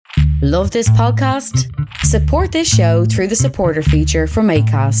Love this podcast? Support this show through the supporter feature from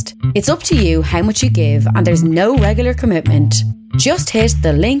Acast. It's up to you how much you give and there's no regular commitment. Just hit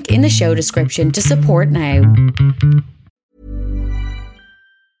the link in the show description to support now.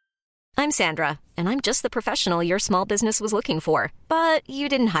 I'm Sandra, and I'm just the professional your small business was looking for. But you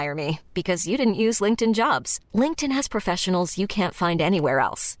didn't hire me because you didn't use LinkedIn Jobs. LinkedIn has professionals you can't find anywhere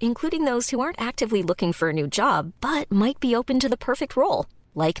else, including those who aren't actively looking for a new job, but might be open to the perfect role,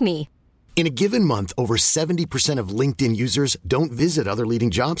 like me. In a given month, over 70% of LinkedIn users don't visit other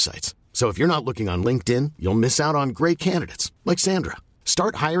leading job sites. So if you're not looking on LinkedIn, you'll miss out on great candidates like Sandra.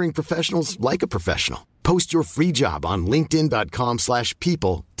 Start hiring professionals like a professional. Post your free job on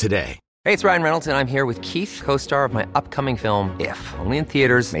linkedin.com/people today. Hey, it's Ryan Reynolds, and I'm here with Keith, co-star of my upcoming film, If, only in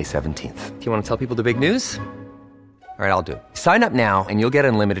theaters May 17th. Do you want to tell people the big news? All right, I'll do it. Sign up now and you'll get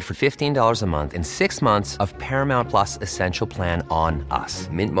unlimited for $15 a month and 6 months of Paramount Plus Essential Plan on us.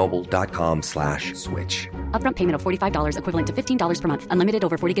 MintMobile.com/switch. Upfront payment of $45 equivalent to $15 per month. Unlimited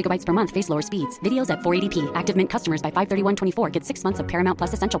over 40 gigabytes per month. Face lower speeds. Videos at 480p. Active Mint customers by 531.24 get 6 months of Paramount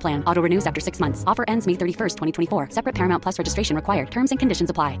Plus Essential Plan. Auto renews after 6 months. Offer ends May 31st, 2024. Separate Paramount Plus registration required. Terms and conditions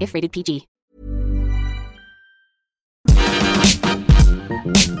apply if rated PG.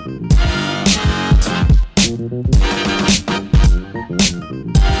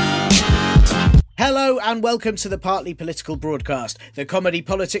 Hello and welcome to the Partly Political Broadcast, the comedy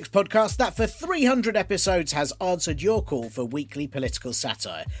politics podcast that for 300 episodes has answered your call for weekly political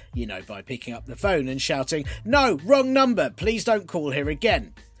satire. You know, by picking up the phone and shouting, "No, wrong number, please don't call here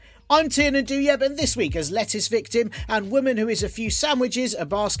again." I'm Tiernan Douieb, and this week as lettuce victim and woman who is a few sandwiches, a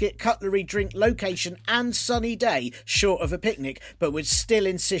basket, cutlery, drink, location and sunny day short of a picnic, but would still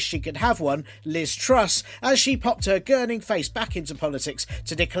insist she could have one, Liz Truss, as she popped her gurning face back into politics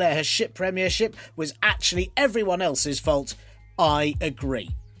to declare her ship premiership was actually everyone else's fault. I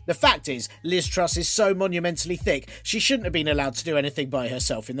agree. The fact is, Liz Truss is so monumentally thick, she shouldn't have been allowed to do anything by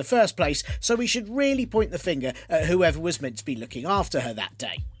herself in the first place, so we should really point the finger at whoever was meant to be looking after her that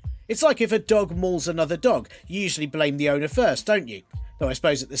day. It's like if a dog mauls another dog, you usually blame the owner first, don't you? Though I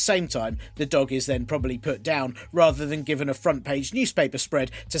suppose at the same time, the dog is then probably put down rather than given a front-page newspaper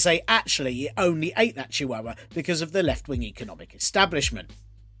spread to say actually it only ate that chihuahua because of the left-wing economic establishment.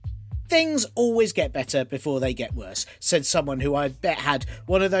 Things always get better before they get worse, said someone who I bet had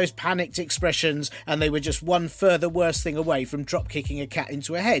one of those panicked expressions and they were just one further worse thing away from drop-kicking a cat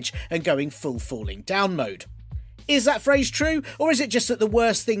into a hedge and going full falling down mode. Is that phrase true, or is it just that the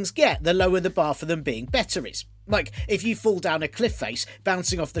worse things get, the lower the bar for them being better is? Like, if you fall down a cliff face,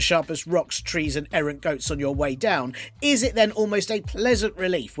 bouncing off the sharpest rocks, trees and errant goats on your way down, is it then almost a pleasant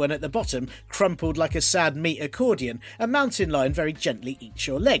relief when at the bottom, crumpled like a sad meat accordion, a mountain lion very gently eats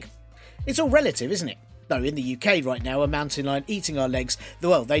your leg? It's all relative, isn't it? Though in the UK right now, a mountain lion eating our legs,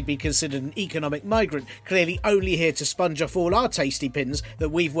 well, they'd be considered an economic migrant, clearly only here to sponge off all our tasty pins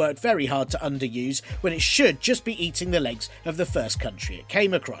that we've worked very hard to underuse, when it should just be eating the legs of the first country it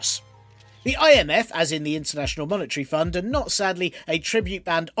came across. The IMF, as in the International Monetary Fund, are not sadly a tribute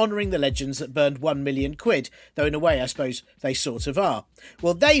band honouring the legends that burned £1 million, though in a way I suppose they sort of are.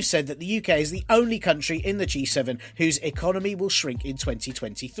 Well, they've said that the UK is the only country in the G7 whose economy will shrink in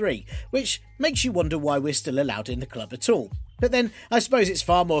 2023, which makes you wonder why we're still allowed in the club at all. But then, I suppose it's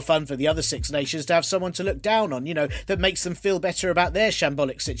far more fun for the other 6 nations to have someone to look down on, that makes them feel better about their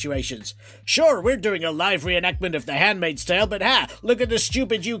shambolic situations. Sure, we're doing a live reenactment of The Handmaid's Tale, but look at the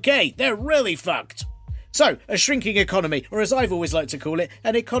stupid UK, they're really fucked. So, a shrinking economy, or as I've always liked to call it,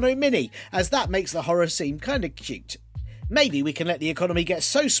 an economy-mini, as that makes the horror seem kind of cute. Maybe we can let the economy get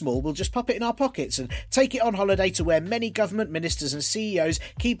so small we'll just pop it in our pockets and take it on holiday to where many government ministers and CEOs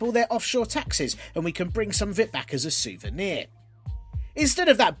keep all their offshore taxes, and we can bring some of it back as a souvenir. Instead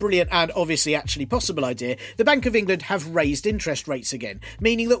of that brilliant and obviously actually possible idea, the Bank of England have raised interest rates again,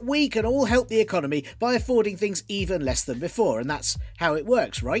 meaning that we can all help the economy by affording things even less than before, and that's how it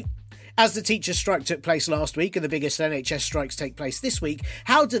works, right? As the teachers' strike took place last week and the biggest NHS strikes take place this week,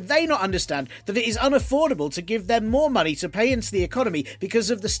 how do they not understand that it is unaffordable to give them more money to pay into the economy because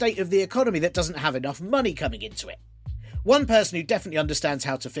of the state of the economy that doesn't have enough money coming into it? One person who definitely understands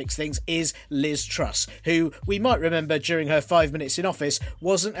how to fix things is Liz Truss, who we might remember during her 5 minutes in office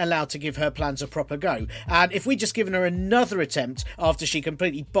wasn't allowed to give her plans a proper go. And if we'd just given her another attempt after she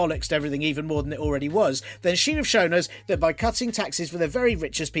completely bollocksed everything even more than it already was, then she'd have shown us that by cutting taxes for the very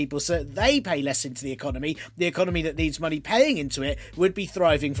richest people so that they pay less into the economy that needs money paying into it would be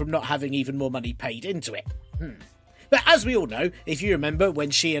thriving from not having even more money paid into it. But as we all know, if you remember when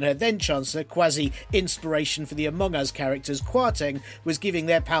she and her then-Chancellor, quasi-inspiration for the Among Us characters Kwarteng, was giving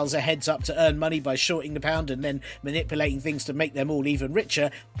their pals a heads up to earn money by shorting the pound and then manipulating things to make them all even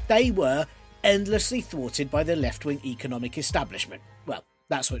richer, they were endlessly thwarted by the left-wing economic establishment. Well,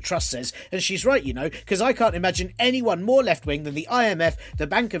 that's what Truss says, and she's right, because I can't imagine anyone more left-wing than the IMF, the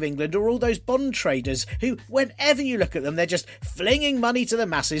Bank of England, or all those bond traders who, whenever you look at them, they're just flinging money to the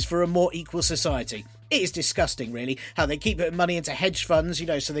masses for a more equal society. It is disgusting, really, how they keep putting money into hedge funds,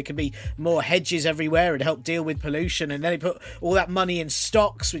 so there can be more hedges everywhere and help deal with pollution, and then they put all that money in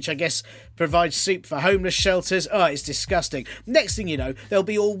stocks, which I guess provides soup for homeless shelters. Oh, it's disgusting. Next thing you know, they'll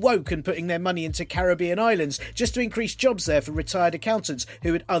be all woke and putting their money into Caribbean islands just to increase jobs there for retired accountants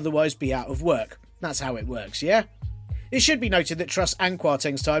who would otherwise be out of work. That's how it works, yeah? It should be noted that Truss and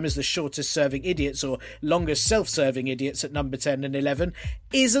Kwarteng's time as the shortest-serving idiots, or longest self-serving idiots at number 10 and 11,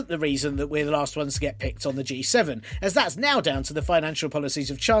 isn't the reason that we're the last ones to get picked on the G7, as that's now down to the financial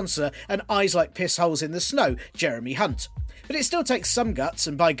policies of Chancellor and eyes like piss holes in the snow, Jeremy Hunt. But it still takes some guts,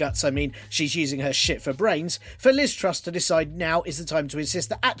 and by guts I mean she's using her shit for brains, for Liz Truss to decide now is the time to insist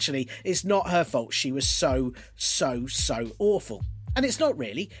that actually it's not her fault she was so awful. And it's not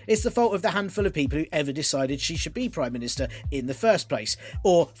really. It's the fault of the handful of people who ever decided she should be Prime Minister in the first place,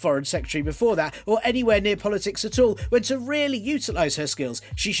 or Foreign Secretary before that, or anywhere near politics at all, when to really utilise her skills,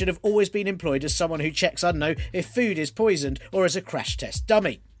 she should have always been employed as someone who checks, I don't know, if food is poisoned, or as a crash test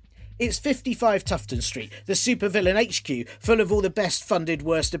dummy. It's 55 Tufton Street, the supervillain HQ, full of all the best-funded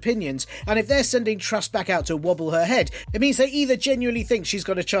worst opinions, and if they're sending Truss back out to wobble her head, it means they either genuinely think she's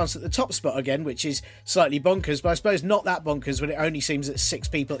got a chance at the top spot again, which is slightly bonkers, but I suppose not that bonkers when it only seems that 6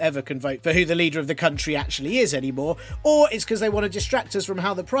 people ever can vote for who the leader of the country actually is anymore, or it's because they want to distract us from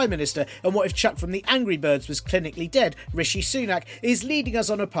how the Prime Minister, and what if Chuck from the Angry Birds was clinically dead, Rishi Sunak, is leading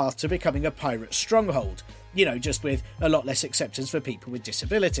us on a path to becoming a pirate stronghold. Just with a lot less acceptance for people with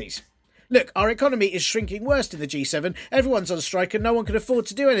disabilities. Look, our economy is shrinking worst in the G7, everyone's on strike and no one can afford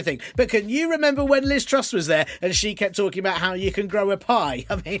to do anything. But can you remember when Liz Truss was there and she kept talking about how you can grow a pie?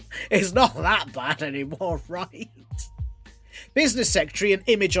 I mean, it's not that bad anymore, right? Business Secretary and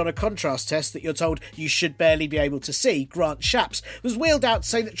image on a contrast test that you're told you should barely be able to see, Grant Shapps, was wheeled out to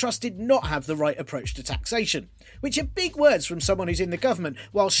say that Truss did not have the right approach to taxation, which are big words from someone who's in the government,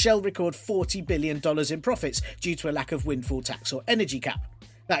 while Shell record $40 billion in profits due to a lack of windfall tax or energy cap.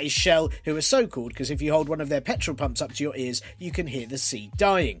 That is Shell, who are so called because if you hold one of their petrol pumps up to your ears, you can hear the sea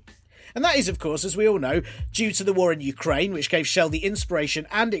dying. And that is, of course, as we all know, due to the war in Ukraine, which gave Shell the inspiration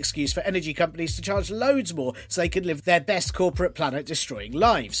and excuse for energy companies to charge loads more so they could live their best corporate planet-destroying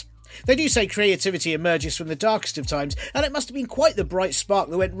lives. They do say creativity emerges from the darkest of times, and it must have been quite the bright spark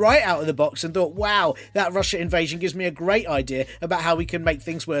that went right out of the box and thought, wow, that Russia invasion gives me a great idea about how we can make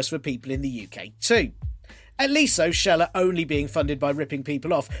things worse for people in the UK too. At least so, Shell are only being funded by ripping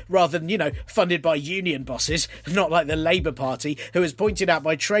people off, rather than, funded by union bosses, not like the Labour Party, who was pointed out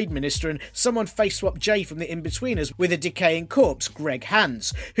by Trade Minister and someone face-swapped Jay from the Inbetweeners with a decaying corpse, Greg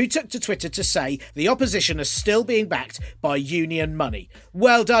Hands, who took to Twitter to say the opposition are still being backed by union money.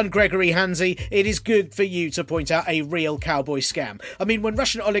 Well done, Gregory Hansy. It is good for you to point out a real cowboy scam. I mean, when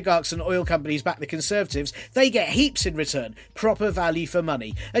Russian oligarchs and oil companies back the Conservatives, they get heaps in return, proper value for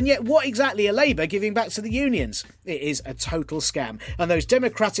money. And yet, what exactly are Labour giving back to the unions? It is a total scam. And those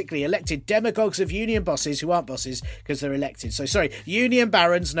democratically elected demagogues of union bosses who aren't bosses because they're elected. So, sorry, union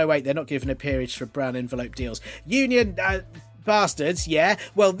barons. No, wait, they're not given a peerage for brown envelope deals. Union bastards, yeah.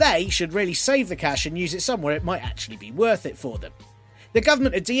 Well, they should really save the cash and use it somewhere it might actually be worth it for them. The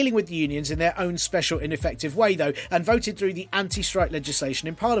government are dealing with the unions in their own special ineffective way, though, and voted through the anti-strike legislation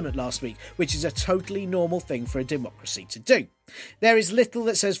in Parliament last week, which is a totally normal thing for a democracy to do. There is little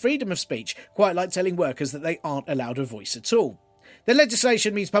that says freedom of speech, quite like telling workers that they aren't allowed a voice at all. The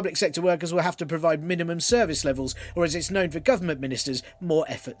legislation means public sector workers will have to provide minimum service levels, or as it's known for government ministers, more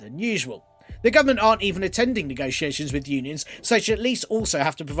effort than usual. The government aren't even attending negotiations with unions, so they should at least also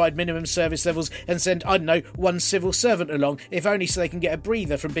have to provide minimum service levels and send, I don't know, one civil servant along, if only so they can get a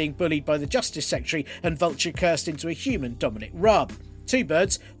breather from being bullied by the Justice Secretary and vulture-cursed into a human Dominic Raab. 2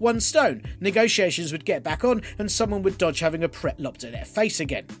 birds, 1 stone. Negotiations would get back on and someone would dodge having a pret lobbed at their face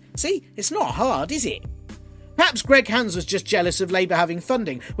again. See, it's not hard, is it? Perhaps Greg Hands was just jealous of Labour having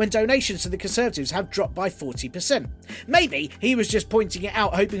funding when donations to the Conservatives have dropped by 40%. Maybe he was just pointing it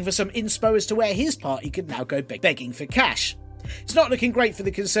out hoping for some inspo as to where his party could now go begging for cash. It's not looking great for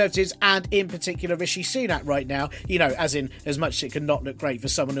the Conservatives and in particular Rishi Sunak right now, as much as it can not look great for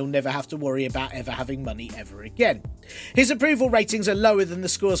someone who'll never have to worry about ever having money ever again. His approval ratings are lower than the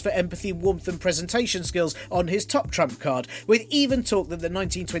scores for empathy, warmth and presentation skills on his top trump card, with even talk that the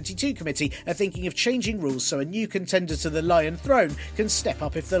 1922 committee are thinking of changing rules so a new contender to the Lion Throne can step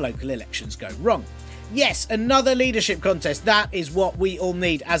up if the local elections go wrong. Yes, another leadership contest. That is what we all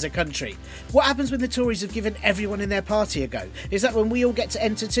need as a country. What happens when the Tories have given everyone in their party a go? Is that when we all get to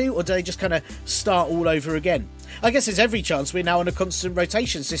enter too, or do they just kind of start all over again? I guess there's every chance we're now on a constant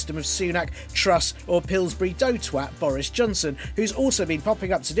rotation system of Sunak, Truss or Pillsbury dough twat Boris Johnson, who's also been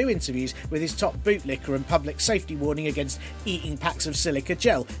popping up to do interviews with his top bootlicker and public safety warning against eating packs of silica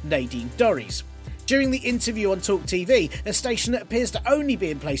gel, Nadine Dorries. During the interview on Talk TV, a station that appears to only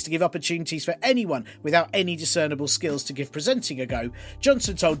be in place to give opportunities for anyone without any discernible skills to give presenting a go,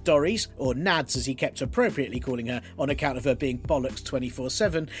 Johnson told Dorries, or Nads as he kept appropriately calling her on account of her being bollocks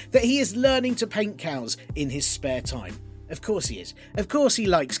 24/7, that he is learning to paint cows in his spare time. Of course he is. Of course he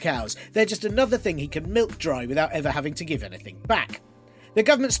likes cows. They're just another thing he can milk dry without ever having to give anything back. The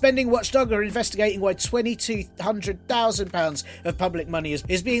government spending watchdog are investigating why £2,200,000 of public money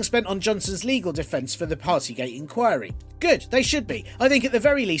is being spent on Johnson's legal defence for the Partygate inquiry. Good, they should be. I think at the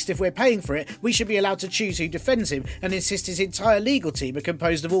very least, if we're paying for it, we should be allowed to choose who defends him and insist his entire legal team are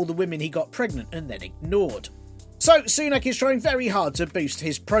composed of all the women he got pregnant and then ignored. So, Sunak is trying very hard to boost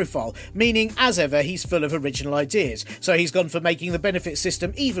his profile, meaning, as ever, he's full of original ideas. So he's gone for making the benefit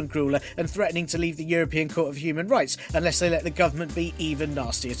system even crueler and threatening to leave the European Court of Human Rights unless they let the government be even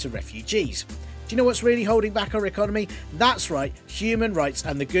nastier to refugees. Do you know what's really holding back our economy? That's right, human rights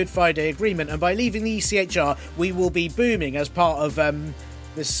and the Good Friday Agreement, and by leaving the ECHR, we will be booming as part of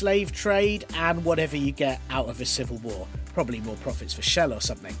the slave trade and whatever you get out of a civil war. Probably more profits for Shell or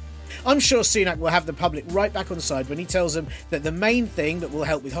something. I'm sure Sunak will have the public right back on side when he tells them that the main thing that will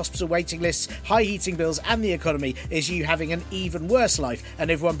help with hospital waiting lists, high heating bills and the economy is you having an even worse life and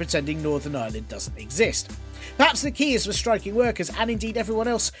everyone pretending Northern Ireland doesn't exist. Perhaps the key is for striking workers and indeed everyone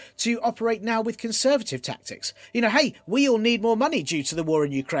else to operate now with conservative tactics. Hey, we all need more money due to the war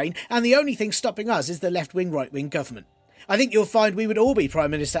in Ukraine and the only thing stopping us is the left-wing, right-wing government. I think you'll find we would all be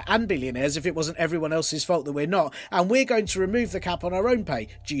Prime Minister and billionaires if it wasn't everyone else's fault that we're not, and we're going to remove the cap on our own pay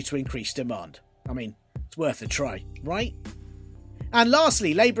due to increased demand. I mean, it's worth a try, right? And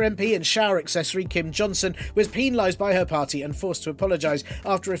lastly, Labour MP and shower accessory Kim Johnson was penalised by her party and forced to apologise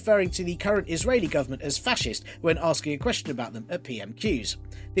after referring to the current Israeli government as fascist when asking a question about them at PMQs.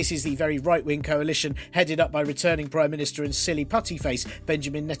 This is the very right-wing coalition headed up by returning Prime Minister and silly putty face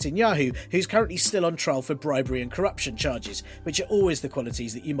Benjamin Netanyahu, who's currently still on trial for bribery and corruption charges, which are always the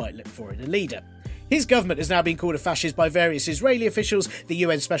qualities that you might look for in a leader. His government has now been called a fascist by various Israeli officials, the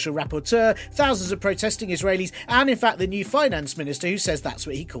UN Special Rapporteur, thousands of protesting Israelis, and in fact the new finance minister who says that's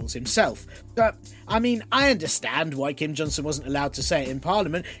what he calls himself. But, I understand why Kim Johnson wasn't allowed to say it in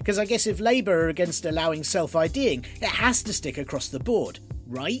Parliament, because I guess if Labour are against allowing self-IDing, it has to stick across the board,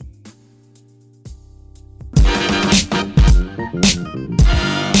 right?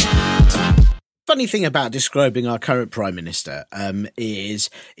 Funny thing about describing our current Prime Minister is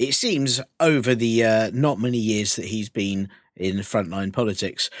it seems over the not many years that he's been in frontline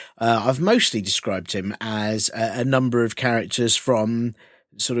politics, I've mostly described him as a number of characters from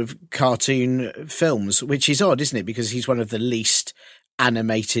sort of cartoon films, which is odd, isn't it? Because he's one of the least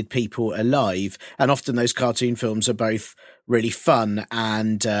animated people alive. And often those cartoon films are both really fun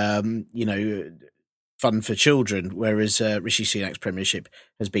and, fun for children, whereas Rishi Sunak's premiership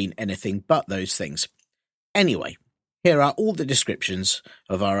has been anything but those things. Anyway, here are all the descriptions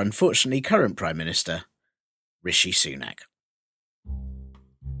of our unfortunately current Prime Minister, Rishi Sunak.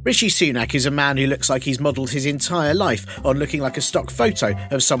 Rishi Sunak is a man who looks like he's modelled his entire life on looking like a stock photo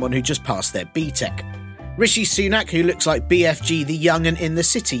of someone who just passed their BTEC. Rishi Sunak, who looks like BFG the young and in the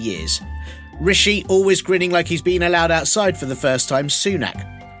city years. Rishi, always grinning like he's been allowed outside for the first time, Sunak.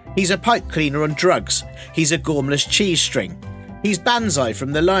 He's a pipe cleaner on drugs. He's a gormless cheese string. He's Banzai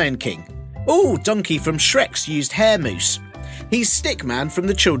from The Lion King. Ooh, Donkey from Shrek's used hair mousse. He's Stickman from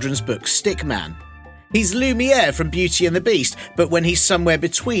the children's book Stickman. He's Lumiere from Beauty and the Beast, but when he's somewhere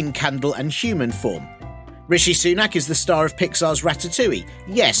between candle and human form. Rishi Sunak is the star of Pixar's Ratatouille.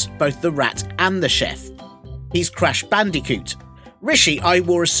 Yes, both the rat and the chef. He's Crash Bandicoot. Rishi, I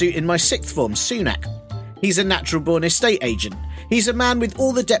wore a suit in my sixth form, Sunak. He's a natural-born estate agent. He's a man with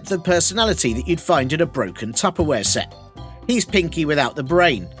all the depth of personality that you'd find in a broken Tupperware set. He's Pinky without the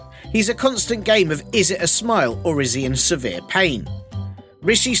brain. He's a constant game of is it a smile or is he in severe pain?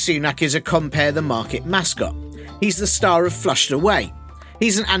 Rishi Sunak is a Compare the Market mascot. He's the star of Flushed Away.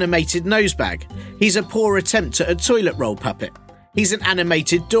 He's an animated nosebag. He's a poor attempt at a toilet roll puppet. He's an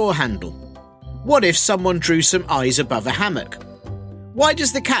animated door handle. What if someone drew some eyes above a hammock? Why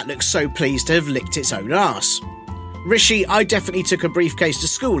does the cat look so pleased to have licked its own arse? Rishi, I definitely took a briefcase to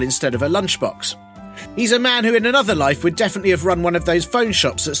school instead of a lunchbox. He's a man who in another life would definitely have run one of those phone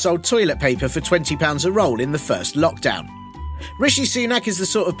shops that sold toilet paper for £20 a roll in the first lockdown. Rishi Sunak is the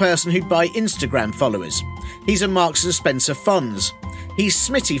sort of person who'd buy Instagram followers. He's a Marks and Spencer Fonz. He's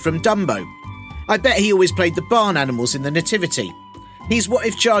Smitty from Dumbo. I bet he always played the barn animals in the Nativity. He's what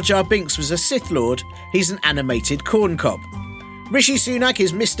if Jar Jar Binks was a Sith Lord. He's an animated corn cob. Rishi Sunak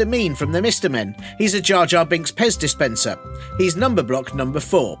is Mr. Mean from the Mr. Men. He's a Jar Jar Binks Pez dispenser. He's number block number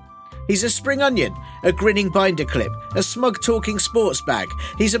 4. He's a spring onion, a grinning binder clip, a smug-talking sports bag.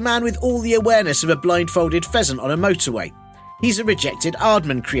 He's a man with all the awareness of a blindfolded pheasant on a motorway. He's a rejected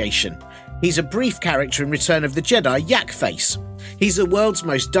Aardman creation. He's a brief character in Return of the Jedi, Yak Face. He's the world's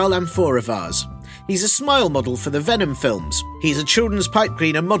most dull amphora vase. He's a smile model for the Venom films. He's a children's pipe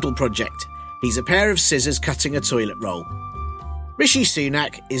cleaner model project. He's a pair of scissors cutting a toilet roll. Rishi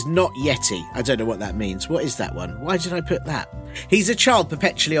Sunak is not Yeti. I don't know what that means. What is that one? Why did I put that? He's a child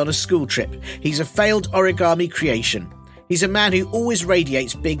perpetually on a school trip. He's a failed origami creation. He's a man who always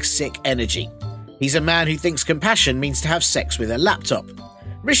radiates big, sick energy. He's a man who thinks compassion means to have sex with a laptop.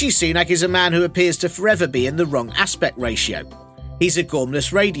 Rishi Sunak is a man who appears to forever be in the wrong aspect ratio. He's a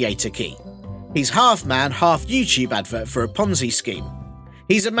gormless radiator key. He's half man, half YouTube advert for a Ponzi scheme.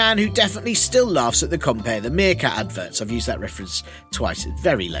 He's a man who definitely still laughs at the Compare the Meerkat adverts. I've used that reference twice. It's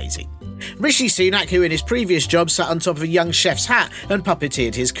very lazy. Rishi Sunak, who in his previous job sat on top of a young chef's hat and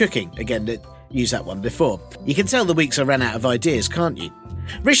puppeteered his cooking. Again, used that one before. You can tell the weeks I ran out of ideas, can't you?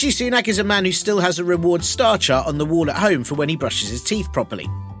 Rishi Sunak is a man who still has a reward star chart on the wall at home for when he brushes his teeth properly.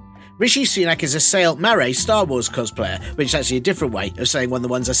 Rishi Sunak is a Sail Mare Star Wars cosplayer, which is actually a different way of saying one of the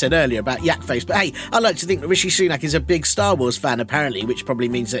ones I said earlier about Yak Face. But hey, I like to think that Rishi Sunak is a big Star Wars fan, apparently, which probably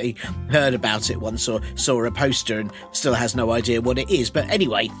means that he heard about it once or saw a poster and still has no idea what it is. But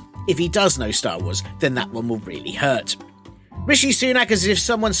anyway, if he does know Star Wars, then that one will really hurt. Rishi Sunak is as if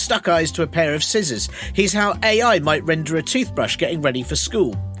someone stuck eyes to a pair of scissors. He's how AI might render a toothbrush getting ready for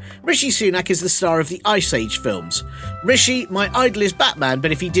school. Rishi Sunak is the star of the Ice Age films. Rishi, my idol is Batman,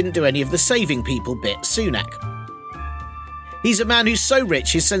 but if he didn't do any of the saving people bit, Sunak. He's a man who's so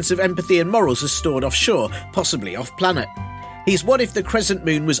rich his sense of empathy and morals is stored offshore, possibly off-planet. He's what if the crescent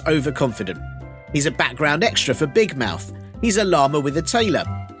moon was overconfident. He's a background extra for Big Mouth. He's a llama with a tailor.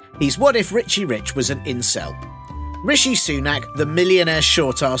 He's what if Richie Rich was an incel. Rishi Sunak, the millionaire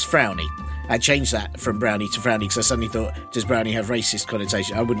short-ass frowny. I changed that from brownie to frowny because I suddenly thought, does brownie have racist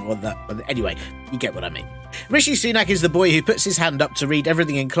connotation? I wouldn't want that. But anyway, you get what I mean. Rishi Sunak is the boy who puts his hand up to read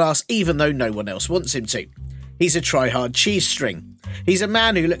everything in class even though no one else wants him to. He's a try-hard cheese string. He's a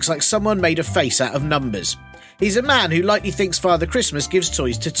man who looks like someone made a face out of numbers. He's a man who likely thinks Father Christmas gives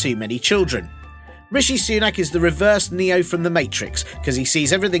toys to too many children. Rishi Sunak is the reverse Neo from The Matrix because he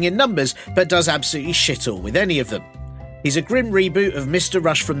sees everything in numbers but does absolutely shit all with any of them. He's a grim reboot of Mr.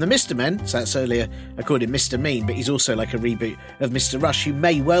 Rush from the Mr. Men, so that's earlier I called him Mr. Mean, but he's also like a reboot of Mr. Rush, who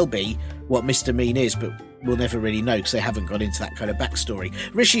may well be what Mr. Mean is, but we'll never really know because they haven't gone into that kind of backstory.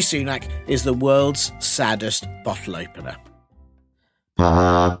 Rishi Sunak is the world's saddest bottle opener.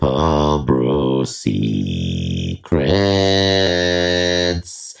 Papa Bro Secrets.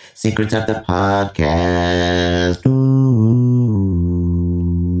 Secrets of the podcast. Ooh.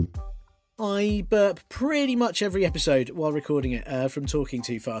 I burp pretty much every episode while recording it from talking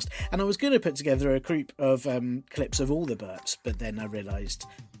too fast. And I was going to put together a group of clips of all the burps, but then I realised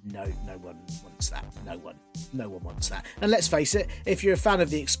no one wants that. No one wants that. And let's face it, if you're a fan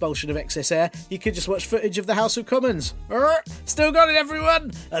of the expulsion of excess air, you could just watch footage of the House of Commons. Still got it,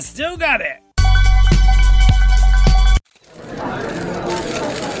 everyone! I still got it!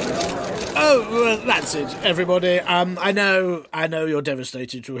 Oh, well, that's it, everybody. I know you're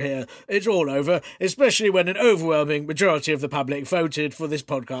devastated to hear it's all over, especially when an overwhelming majority of the public voted for this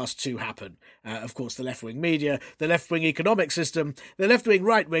podcast to happen. Of course, the left-wing media, the left-wing economic system, the left-wing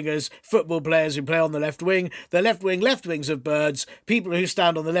right-wingers, football players who play on the left wing, the left-wing left-wings of birds, people who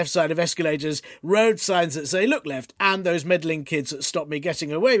stand on the left side of escalators, road signs that say look left, and those meddling kids that stop me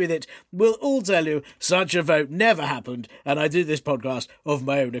getting away with it will all tell you such a vote never happened, and I did this podcast of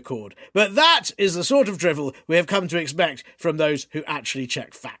my own accord. But that is the sort of drivel we have come to expect from those who actually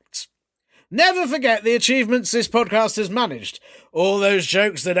check facts. Never forget the achievements this podcast has managed. All those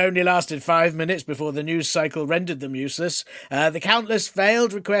jokes that only lasted 5 minutes before the news cycle rendered them useless, the countless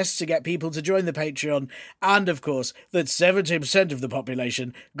failed requests to get people to join the Patreon, and of course that 70% of the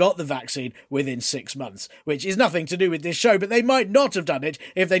population got the vaccine within 6 months, which is nothing to do with this show, but they might not have done it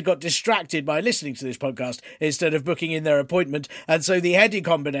if they'd got distracted by listening to this podcast instead of booking in their appointment, and so the heady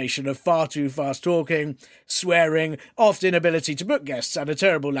combination of far too fast talking, swearing, oft inability to book guests, and a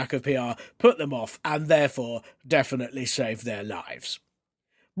terrible lack of PR put them off, and therefore definitely saved their lives.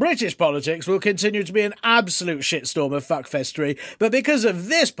 British politics will continue to be an absolute shitstorm of fuckfestery, but because of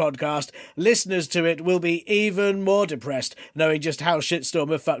this podcast, listeners to it will be even more depressed knowing just how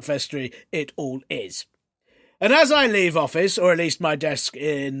shitstorm of fuckfestery it all is. And as I leave office, or at least my desk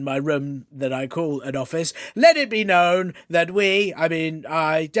in my room that I call an office, let it be known that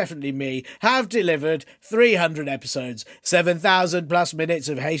I, definitely me, have delivered 300 episodes, 7,000 plus minutes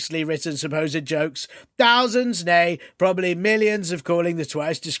of hastily written supposed jokes, thousands, nay, probably millions of calling the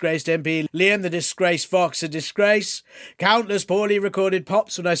twice disgraced MP Liam the Disgraced Fox a disgrace, countless poorly recorded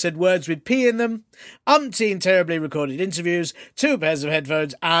pops when I said words with P in them, umpteen terribly recorded interviews, 2 pairs of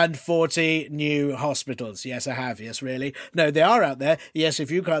headphones, and 40 new hospitals. Yes, I have, yes, really. No, they are out there. Yes,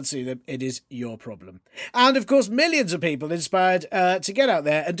 if you can't see them, it is your problem. And, of course, millions of people inspired to get out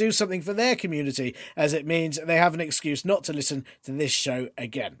there and do something for their community, as it means they have an excuse not to listen to this show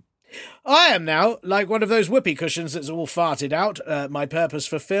again. I am now like one of those whoopee cushions that's all farted out, my purpose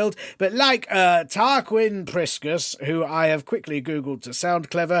fulfilled, but like Tarquin Priscus, who I have quickly Googled to sound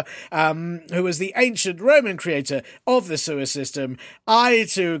clever, who was the ancient Roman creator of the sewer system, I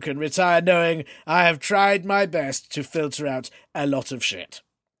too can retire knowing I have tried my best to filter out a lot of shit.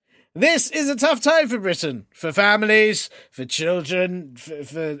 This is a tough time for Britain, for families, for children,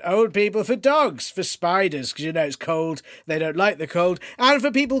 for old people, for dogs, for spiders, because it's cold, they don't like the cold, and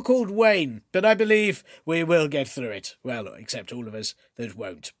for people called Wayne, but I believe we will get through it. Well, except all of us that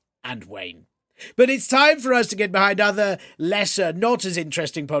won't, and Wayne. But it's time for us to get behind other, lesser, not as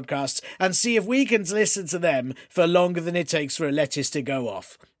interesting podcasts and see if we can listen to them for longer than it takes for a lettuce to go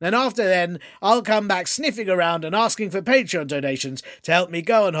off. And after then, I'll come back sniffing around and asking for Patreon donations to help me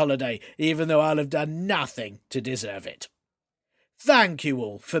go on holiday, even though I'll have done nothing to deserve it. Thank you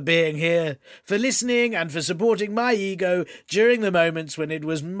all for being here, for listening and for supporting my ego during the moments when it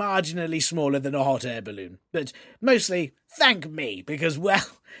was marginally smaller than a hot air balloon. But mostly, thank me, because, well,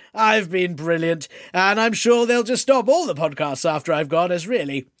 I've been brilliant, and I'm sure they'll just stop all the podcasts after I've gone, as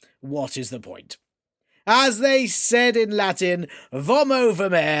really, what is the point? As they said in Latin, vomo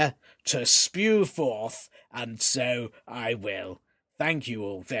vermere, to spew forth, and so I will. Thank you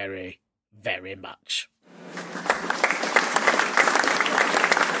all very, very much.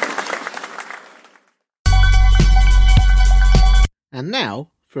 And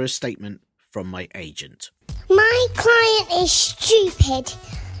now for a statement from my agent. My client is stupid.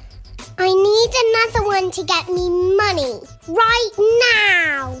 I need another one to get me money. Right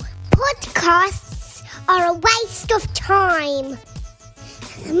now. Podcasts are a waste of time.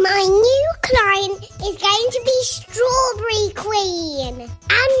 My new client is going to be Strawberry Queen. And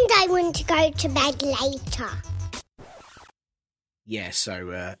I want to go to bed later. Yeah,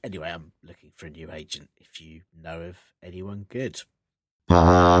 so anyway, I'm looking for a new agent if you know of anyone good.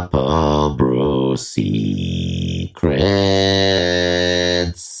 Papa Bro Secrets.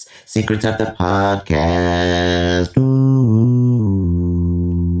 Secrets of the podcast.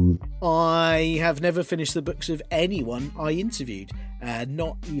 Ooh. I have never finished the books of anyone I interviewed,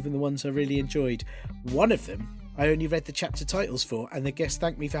 not even the ones I really enjoyed. One of them I only read the chapter titles for, and the guest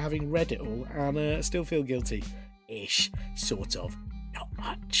thanked me for having read it all, and still feel guilty. Ish, sort of, not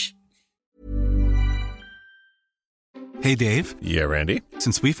much. Hey, Dave. Yeah, Randy?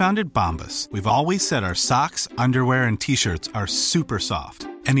 Since we founded Bombas, we've always said our socks, underwear, and T-shirts are super soft.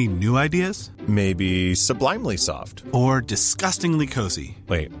 Any new ideas? Maybe sublimely soft. Or disgustingly cozy.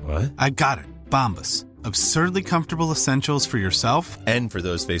 Wait, what? I got it. Bombas. Absurdly comfortable essentials for yourself and for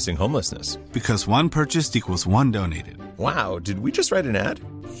those facing homelessness. Because one purchased equals one donated. Wow, did we just write an ad?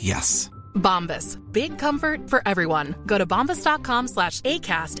 Yes. Bombas. Big comfort for everyone. Go to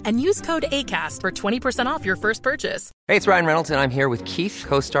bombas.com/ACAST and use code ACAST for 20% off your first purchase. Hey, it's Ryan Reynolds, and I'm here with Keith,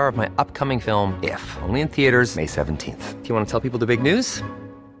 co-star of my upcoming film, If, only in theaters May 17th. Do you want to tell people the big news?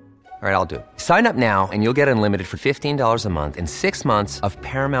 All right, I'll do it. Sign up now and you'll get unlimited for $15 a month and 6 months of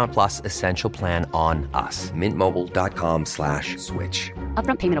Paramount Plus Essential Plan on us. MintMobile.com/switch.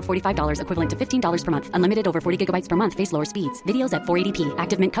 Upfront payment of $45 equivalent to $15 per month. Unlimited over 40 gigabytes per month. Face lower speeds. Videos at 480p.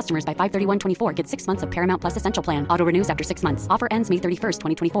 Active Mint customers by 531.24 get 6 months of Paramount Plus Essential Plan. Auto renews after 6 months. Offer ends May 31st,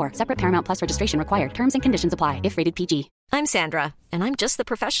 2024. Separate Paramount Plus registration required. Terms and conditions apply if rated PG. I'm Sandra, and I'm just the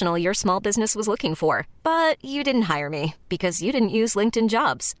professional your small business was looking for. But you didn't hire me because you didn't use LinkedIn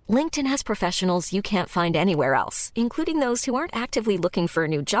Jobs. LinkedIn has professionals you can't find anywhere else, including those who aren't actively looking for a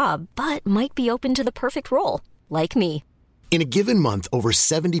new job, but might be open to the perfect role, like me. In a given month, over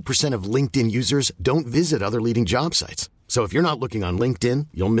 70% of LinkedIn users don't visit other leading job sites. So if you're not looking on LinkedIn,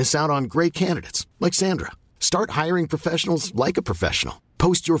 you'll miss out on great candidates like Sandra. Start hiring professionals like a professional.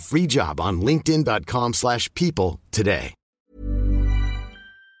 Post your free job on linkedin.com/people today.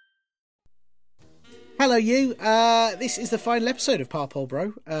 Hello, you. This is the final episode of Parpol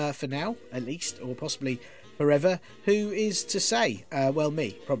Bro, for now, at least, or possibly forever. Who is to say? Well,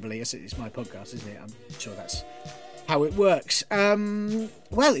 me, probably. It's my podcast, isn't it? I'm sure that's how it works.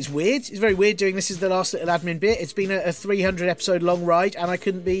 Well, it's weird. It's very weird doing this as the last little admin bit. It's been a 300 episode long ride, and I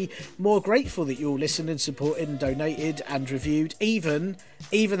couldn't be more grateful that you all listened and supported and donated and reviewed. Even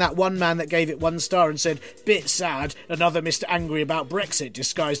that one man that gave it 1 star and said, "Bit sad, another Mr. Angry about Brexit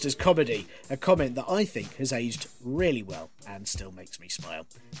disguised as comedy." A comment that I think has aged really well and still makes me smile.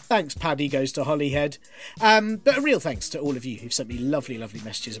 Thanks, Paddy goes to Hollyhead. But a real thanks to all of you who've sent me lovely, lovely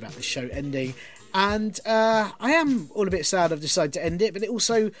messages about this show ending. And I am all a bit sad I've decided to end it, but it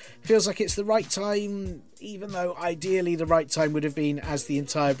also feels like it's the right time, even though ideally the right time would have been as the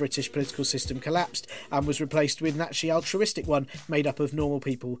entire British political system collapsed and was replaced with an actually altruistic one made up of normal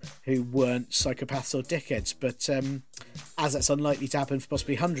people who weren't psychopaths or dickheads. But as that's unlikely to happen for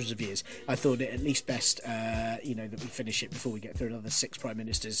possibly hundreds of years, I thought it at least best, that we finish it before we get through another 6 Prime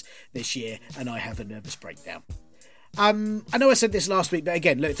Ministers this year and I have a nervous breakdown. I know I said this last week, but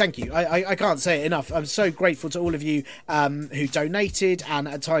again, look, thank you. I can't say it enough. I'm so grateful to all of you who donated and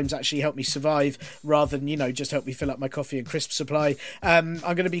at times actually helped me survive rather than, just help me fill up my coffee and crisp supply. I'm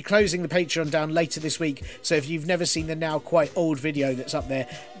going to be closing the Patreon down later this week, so if you've never seen the now quite old video that's up there,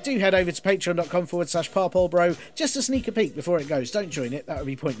 do head over to patreon.com/parpolbro just to sneak a peek before it goes. Don't join it, that would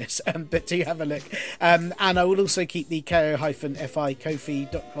be pointless, but do have a look. And I will also keep the ko-fi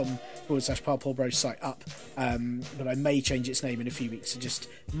ko-fi.com/parpolbro site up, but I may change its name in a few weeks to just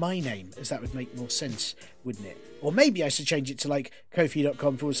my name, as that would make more sense, wouldn't it? Or maybe I should change it to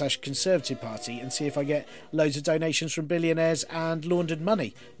ko-fi.com/Conservative Party and see if I get loads of donations from billionaires and laundered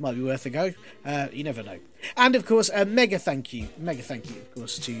money. Might be worth a go. You never know. And of course, a mega thank you, of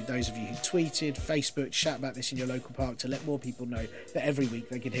course, to those of you who tweeted, Facebook, shout about this in your local park to let more people know that every week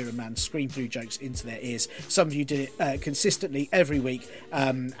they could hear a man scream through jokes into their ears. Some of you did it consistently every week,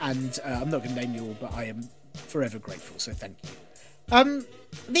 and I'm not going to name you all, but I am forever grateful, so thank you.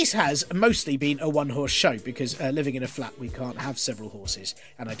 This has mostly been a one-horse show because living in a flat we can't have several horses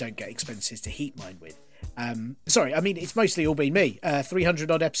and I don't get expenses to heat mine with. It's mostly all been me.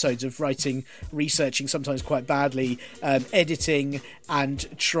 300 odd episodes of writing, researching, sometimes quite badly, editing and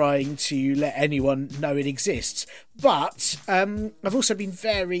trying to let anyone know it exists. But I've also been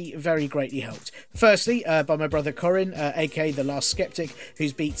very, very greatly helped. Firstly, by my brother Corin, aka The Last Skeptic,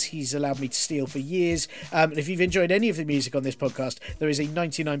 whose beats he's allowed me to steal for years. And if you've enjoyed any of the music on this podcast, there is a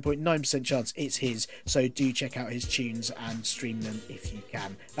 99.9% chance it's his. So do check out his tunes and stream them if you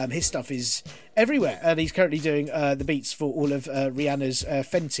can. His stuff is everywhere, and he's currently doing the beats for all of Rihanna's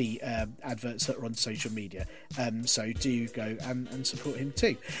Fenty adverts that are on social media. So do go and support him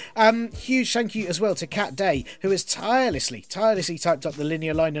too. Huge thank you as well to Kat Day, who has tirelessly typed up the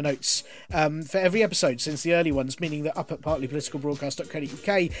linear liner notes for every episode since the early ones, meaning that up at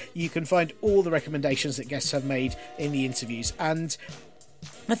partlypoliticalbroadcast.co.uk you can find all the recommendations that guests have made in the interviews, and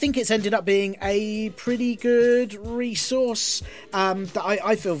I think it's ended up being a pretty good resource. That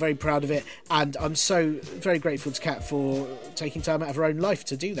I feel very proud of it, and I'm so very grateful to Kat for taking time out of her own life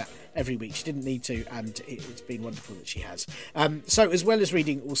to do that every week. She didn't need to, and it's been wonderful that she has. So as well as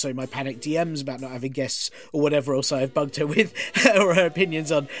reading also my panic DMs about not having guests or whatever else I've bugged her with or her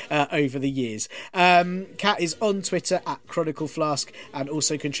opinions on over the years, Kat is on Twitter at Chronicle Flask and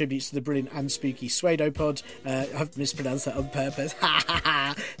also contributes to the brilliant and spooky Pseudopod. I've mispronounced that on purpose.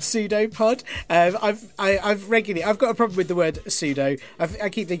 Pseudopod. I've got a problem with the word pseudo. I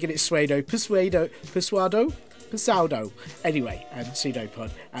keep thinking it's Pseudo. Pseudo. Anyway,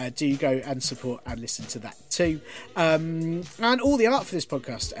 Pseudopod. Do go and support and listen to that too. And all the art for this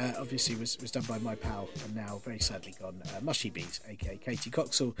podcast obviously was done by my pal and now very sadly gone Mushy Bees, aka Katie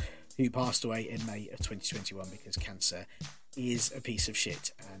Coxall, who passed away in May of 2021 because cancer is a piece of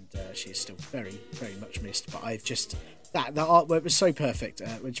shit, and she is still very, very much missed. But I've just that artwork was so perfect,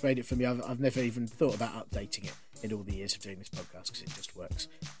 which made it for me. I've never even thought about updating it in all the years of doing this podcast because it just works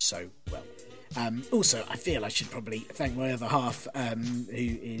so well. Also, I feel I should probably thank my other half, who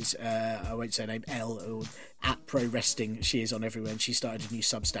is, I won't say her name, Elle, or at Pro Wrestling. She is on everywhere, and she started a new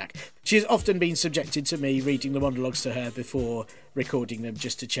Substack. She has often been subjected to me reading the monologues to her before recording them,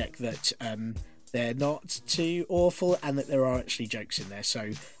 just to check that they're not too awful and that there are actually jokes in there.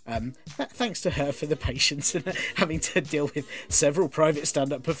 So thanks to her for the patience and having to deal with several private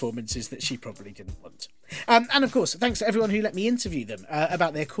stand-up performances that she probably didn't want. And of course, thanks to everyone who let me interview them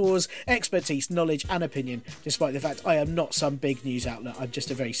about their cause, expertise, knowledge and opinion, despite the fact I am not some big news outlet. I'm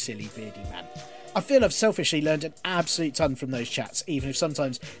just a very silly, beardy man. I feel I've selfishly learned an absolute ton from those chats, even if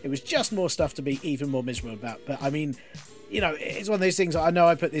sometimes it was just more stuff to be even more miserable about. But I mean, you know, it's one of those things. I know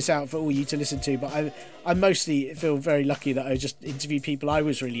I put this out for all you to listen to, but I mostly feel very lucky that I just interviewed people I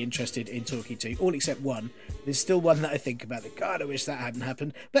was really interested in talking to, all except one. There's still one that I think about that, God, I wish that hadn't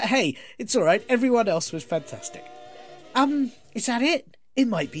happened. But hey, it's all right. Everyone else was fantastic. Is that it? It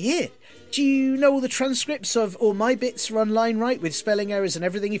might be it. Do you know all the transcripts of all my bits are online, right? With spelling errors and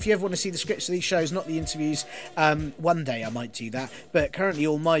everything. If you ever want to see the scripts of these shows, not the interviews, one day I might do that. But currently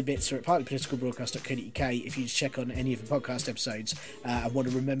all my bits are at partlypoliticalbroadcast.co.uk. If you just check on any of the podcast episodes and want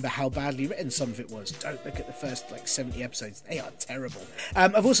to remember how badly written some of it was, don't look at the first 70 episodes. They are terrible.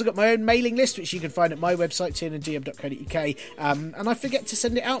 I've also got my own mailing list, which you can find at my website, tiernan.dm.co.uk. And I forget to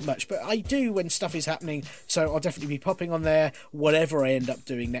send it out much, but I do when stuff is happening. So I'll definitely be popping on there, whatever I end up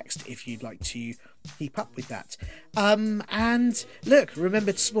doing next, if you'd like to keep up with that. And look,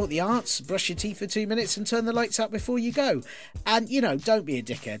 remember to support the arts, brush your teeth for 2 minutes and turn the lights out before you go. And, you know, don't be a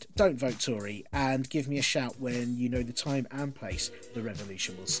dickhead, don't vote Tory, and give me a shout when you know the time and place the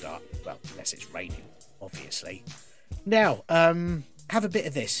revolution will start. Well, unless it's raining, obviously. Now, have a bit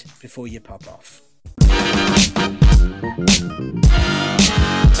of this before you pop off.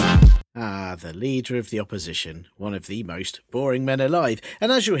 The leader of the opposition, one of the most boring men alive.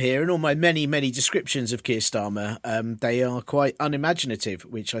 And as you'll hear in all my many, many descriptions of Keir Starmer, they are quite unimaginative,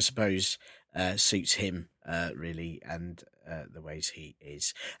 which I suppose suits him, really, and the ways he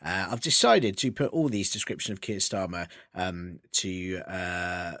is. I've decided to put all these descriptions of Keir Starmer to,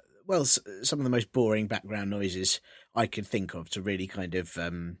 some of the most boring background noises I could think of to really kind of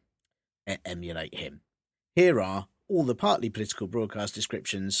emulate him. Here are all the partly political broadcast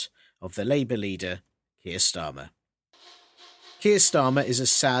descriptions of the Labour leader, Keir Starmer. Keir Starmer is a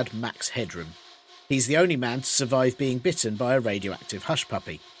sad Max Headroom. He's the only man to survive being bitten by a radioactive hush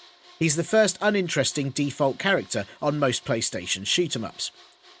puppy. He's the first uninteresting default character on most PlayStation shoot-'em-ups.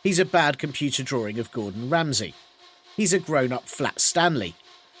 He's a bad computer drawing of Gordon Ramsay. He's a grown-up Flat Stanley.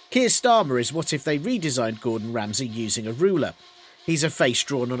 Keir Starmer is what if they redesigned Gordon Ramsay using a ruler. He's a face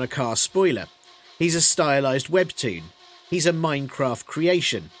drawn on a car spoiler. He's a stylised webtoon. He's a Minecraft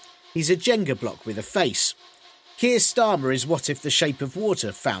creation. He's a Jenga block with a face. Keir Starmer is what if the Shape of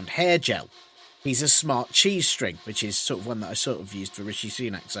Water found hair gel. He's a smart cheese string, which is sort of one that I sort of used for Rishi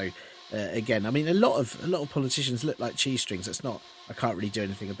Sunak. So again, I mean, a lot of politicians look like cheese strings. That's not, I can't really do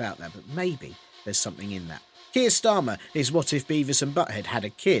anything about that, but maybe there's something in that. Keir Starmer is what if Beavis and Butthead had a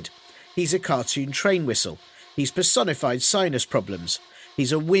kid. He's a cartoon train whistle. He's personified sinus problems.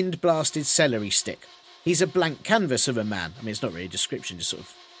 He's a wind-blasted celery stick. He's a blank canvas of a man. I mean, it's not really a description, just sort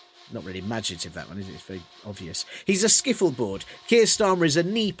of not really imaginative, that one, is it? It's very obvious. He's a skiffle board. Keir Starmer is a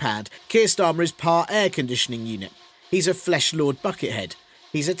knee pad. Keir Starmer is par air conditioning unit. He's a flesh lord buckethead.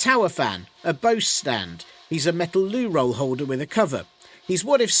 He's a tower fan, a Bose stand. He's a metal loo roll holder with a cover. He's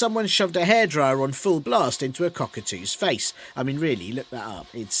what if someone shoved a hairdryer on full blast into a cockatoo's face. I mean, really, look that up.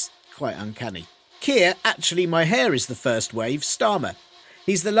 It's quite uncanny. Keir, actually my hair is the first wave, Starmer.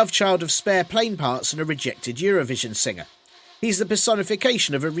 He's the love child of spare plane parts and a rejected Eurovision singer. He's the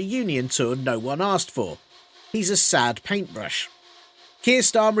personification of a reunion tour no one asked for. He's a sad paintbrush. Keir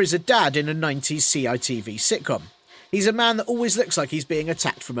Starmer is a dad in a 90s CITV sitcom. He's a man that always looks like he's being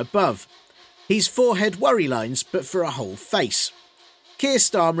attacked from above. He's forehead worry lines, but for a whole face. Keir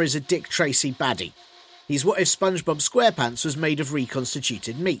Starmer is a Dick Tracy baddie. He's what if SpongeBob SquarePants was made of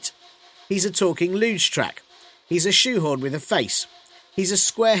reconstituted meat. He's a talking luge track. He's a shoehorn with a face. He's a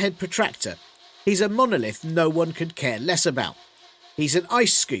squarehead protractor. He's a monolith no one could care less about. He's an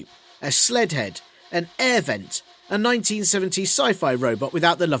ice scoop, a sled head, an air vent, a 1970s sci-fi robot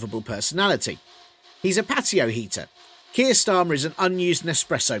without the lovable personality. He's a patio heater. Keir Starmer is an unused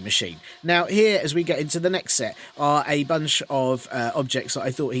Nespresso machine. Now, here, as we get into the next set, are a bunch of objects that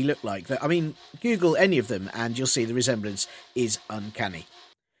I thought he looked like. I mean, Google any of them and you'll see the resemblance is uncanny.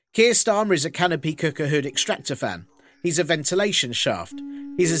 Keir Starmer is a canopy cooker hood extractor fan. He's a ventilation shaft.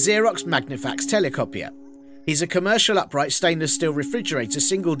 He's a Xerox Magnifax telecopier. He's a commercial upright stainless steel refrigerator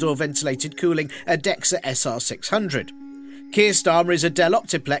single-door ventilated cooling Adexa SR600. Keir Starmer is a Dell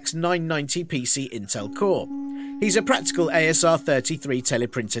Optiplex 990 PC Intel Core. He's a practical ASR33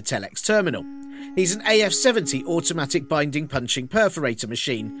 teleprinter telex terminal. He's an AF70 automatic binding punching perforator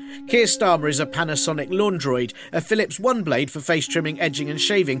machine. Keir Starmer is a Panasonic Laundroid, a Philips One Blade for face trimming, edging and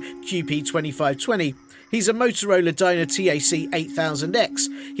shaving QP2520. He's a Motorola Dyna TAC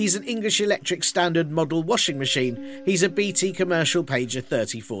 8000X. He's an English Electric Standard Model washing machine. He's a BT Commercial Pager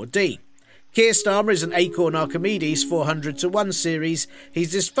 34D. Keir Starmer is an Acorn Archimedes 400-1 series.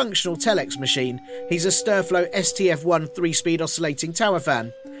 He's this functional telex machine. He's a Stirflow STF1 3-speed oscillating tower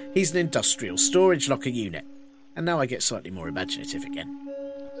fan. He's an industrial storage locker unit. And now I get slightly more imaginative again.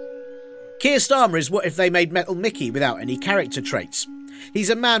 Keir Starmer is what if they made Metal Mickey without any character traits. He's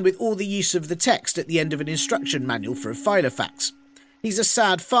a man with all the use of the text at the end of an instruction manual for a filofax. He's a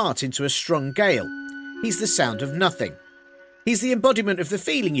sad fart into a strong gale. He's the sound of nothing. He's the embodiment of the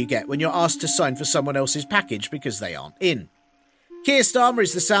feeling you get when you're asked to sign for someone else's package because they aren't in. Keir Starmer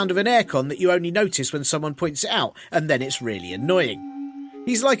is the sound of an aircon that you only notice when someone points it out, and then it's really annoying.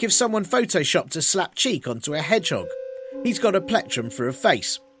 He's like if someone photoshopped a slapped cheek onto a hedgehog. He's got a plectrum for a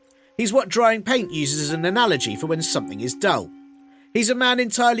face. He's what drying paint uses as an analogy for when something is dull. He's a man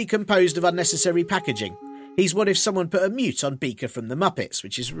entirely composed of unnecessary packaging. He's what if someone put a mute on Beaker from the Muppets,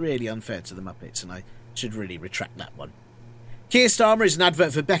 which is really unfair to the Muppets, and I should really retract that one. Keir Starmer is an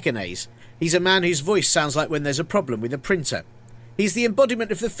advert for Beckonaise. He's a man whose voice sounds like when there's a problem with a printer. He's the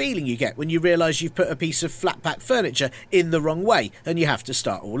embodiment of the feeling you get when you realise you've put a piece of flat-pack furniture in the wrong way and you have to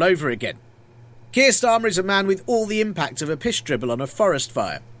start all over again. Keir Starmer is a man with all the impact of a piss dribble on a forest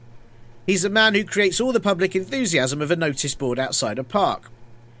fire. He's a man who creates all the public enthusiasm of a notice board outside a park.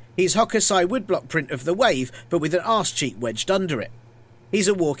 He's Hokusai woodblock print of the wave, but with an arse cheek wedged under it. He's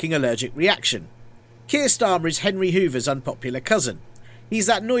a walking allergic reaction. Keir Starmer is Henry Hoover's unpopular cousin. He's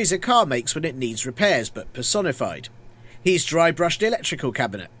that noise a car makes when it needs repairs, but personified. He's dry-brushed electrical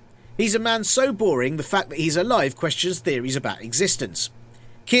cabinet. He's a man so boring the fact that he's alive questions theories about existence.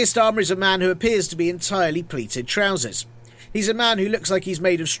 Keir Starmer is a man who appears to be entirely pleated trousers. He's a man who looks like he's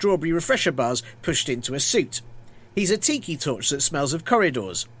made of strawberry refresher bars pushed into a suit. He's a tiki torch that smells of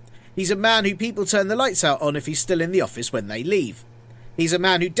corridors. He's a man who people turn the lights out on if he's still in the office when they leave. He's a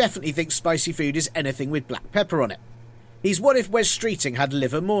man who definitely thinks spicy food is anything with black pepper on it. He's what if Wes Streeting had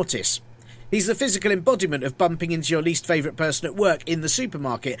liver mortis. He's the physical embodiment of bumping into your least favourite person at work in the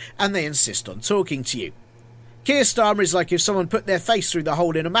supermarket and they insist on talking to you. Keir Starmer is like if someone put their face through the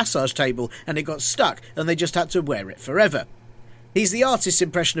hole in a massage table and it got stuck and they just had to wear it forever. He's the artist's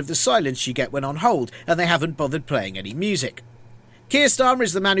impression of the silence you get when on hold and they haven't bothered playing any music. Keir Starmer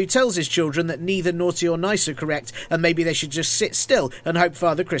is the man who tells his children that neither naughty or nice are correct and maybe they should just sit still and hope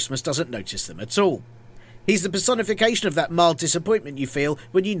Father Christmas doesn't notice them at all. He's the personification of that mild disappointment you feel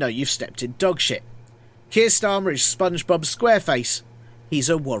when you know you've stepped in dog shit. Keir Starmer is SpongeBob SquareFace. He's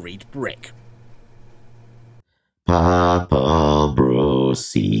a worried brick. Papa Bro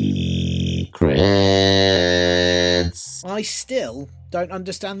Secrets. I still don't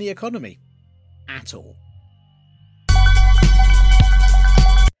understand the economy. At all.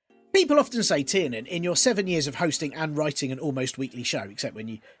 People often say, Tiernan, in your 7 years of hosting and writing an almost weekly show, except when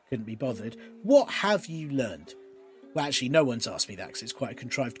you couldn't be bothered, what have you learned? Well, actually, no one's asked me that because it's quite a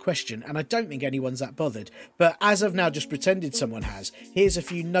contrived question, and I don't think anyone's that bothered. But as I've now just pretended someone has, here's a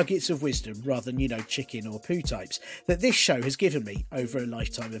few nuggets of wisdom, rather than, chicken or poo types, that this show has given me over a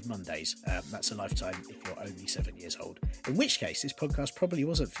lifetime of Mondays. That's a lifetime if you're only 7 years old. In which case, this podcast probably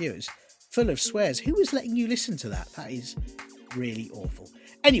wasn't for you. Full of swears. Who was letting you listen to that? That is really awful.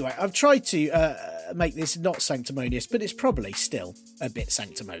 Anyway, I've tried to make this not sanctimonious, but it's probably still a bit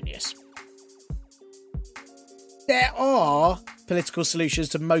sanctimonious. There are political solutions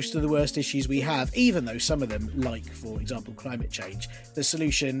to most of the worst issues we have, even though some of them, like, for example, climate change, the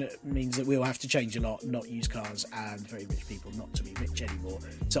solution means that we'll have to change a lot, not use cars, and very rich people not to be rich anymore.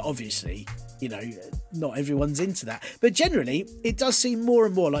 So obviously, not everyone's into that. But generally, it does seem more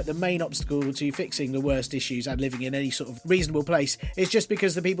and more like the main obstacle to fixing the worst issues and living in any sort of reasonable place is just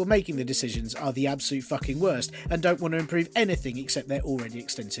because the people making the decisions are the absolute fucking worst and don't want to improve anything except their already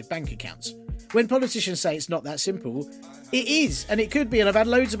extensive bank accounts. When politicians say it's not that simple, it is, and it could be, and I've had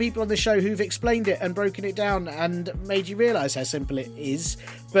loads of people on the show who've explained it and broken it down and made you realise how simple it is,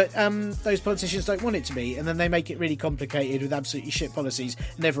 but those politicians don't want it to be, and then they make it really complicated with absolutely shit policies,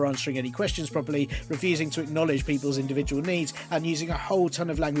 never answering any questions properly, refusing to acknowledge people's individual needs, and using a whole ton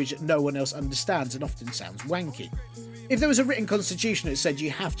of language that no one else understands and often sounds wanky. If there was a written constitution that said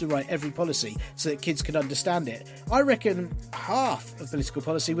you have to write every policy so that kids could understand it, I reckon half of political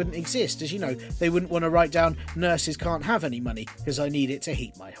policy wouldn't exist, as they wouldn't want to write down nurses can't have any money because I need it to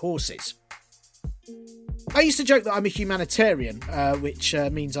heat my horses. I used to joke that I'm a humanitarian, which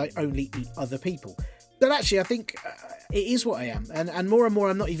means I only eat other people. But actually, I think it is what I am. And more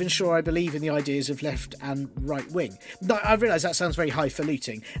I'm not even sure I believe in the ideas of left and right wing. I realise that sounds very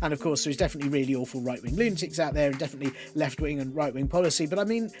highfalutin. And of course, there's definitely really awful right-wing lunatics out there and definitely left-wing and right-wing policy. But I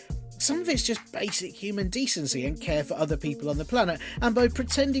mean, some of it's just basic human decency and care for other people on the planet. And by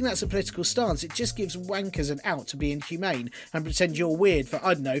pretending that's a political stance, it just gives wankers an out to be inhumane and pretend you're weird for,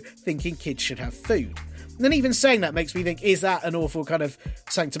 I don't know, thinking kids should have food. And then even saying that makes me think, is that an awful kind of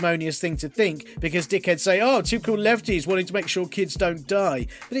sanctimonious thing to think? Because dickheads say, oh, typical lefties wanting to make sure kids don't die.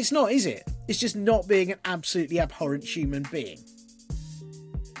 But it's not, is it? It's just not being an absolutely abhorrent human being.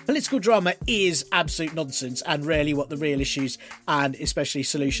 Political drama is absolute nonsense and rarely what the real issues and especially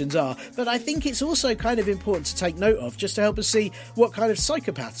solutions are. But I think it's also kind of important to take note of just to help us see what kind of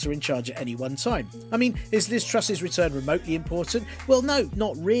psychopaths are in charge at any one time. I mean, is Liz Truss's return remotely important? Well, no,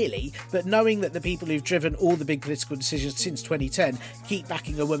 not really. But knowing that the people who've driven all the big political decisions since 2010 keep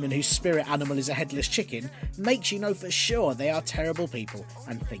backing a woman whose spirit animal is a headless chicken makes you know for sure they are terrible people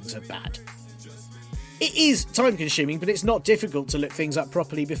and things are bad. It is time-consuming, but it's not difficult to look things up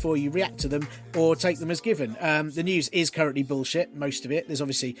properly before you react to them or take them as given. The news is currently bullshit, most of it. There's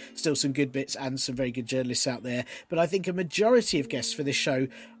obviously still some good bits and some very good journalists out there, but I think a majority of guests for this show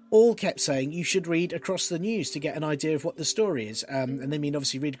all kept saying you should read across the news to get an idea of what the story is. And they mean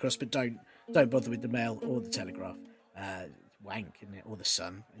obviously read across, but don't bother with the Mail or the Telegraph. Wank, isn't it? Or the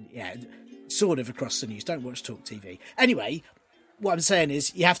Sun. Yeah, sort of across the news. Don't watch Talk TV. Anyway, what I'm saying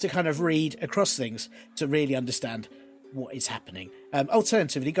is you have to kind of read across things to really understand what is happening.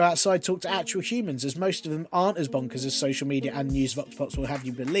 Alternatively, go outside, talk to actual humans, as most of them aren't as bonkers as social media and news vox pops will have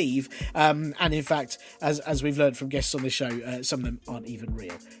you believe. And in fact, as we've learned from guests on the show, some of them aren't even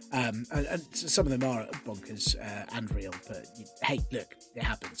real. And some of them are bonkers and real, but hey, look, it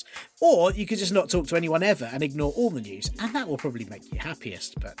happens. Or you could just not talk to anyone ever and ignore all the news, and that will probably make you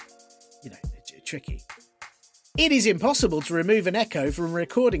happiest, but, you know, it's tricky. It is impossible to remove an echo from a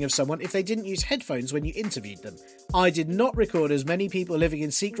recording of someone if they didn't use headphones when you interviewed them. I did not record as many people living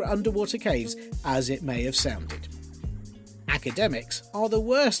in secret underwater caves as it may have sounded. Academics are the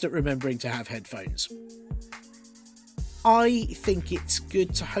worst at remembering to have headphones. I think it's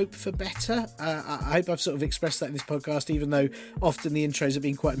good to hope for better. I hope I've sort of expressed that in this podcast, even though often the intros have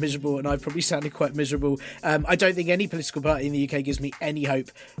been quite miserable and I've probably sounded quite miserable. I don't think any political party in the UK gives me any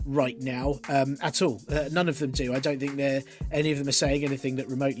hope right now at all. None of them do. I don't think any of them are saying anything that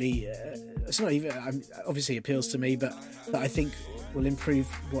remotely, it's not even, obviously appeals to me, but that I think will improve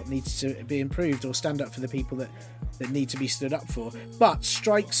what needs to be improved or stand up for the people that need to be stood up for. But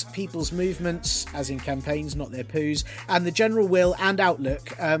strikes, people's movements, as in campaigns, not their poos, and the general will and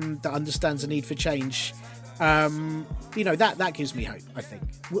outlook that understands the need for change, that gives me hope, I think.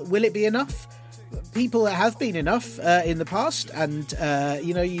 Will it be enough? People have been enough in the past, and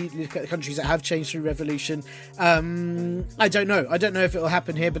you look at countries that have changed through revolution. I don't know if it will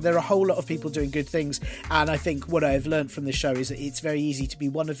happen here, but there are a whole lot of people doing good things, and I think what I've learned from this show is that it's very easy to be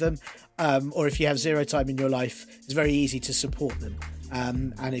one of them, or if you have zero time in your life, it's very easy to support them.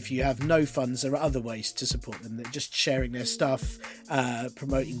 And if you have no funds, there are other ways to support them. They're just sharing their stuff,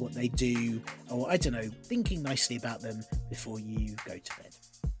 promoting what they do, or I don't know, thinking nicely about them before you go to bed.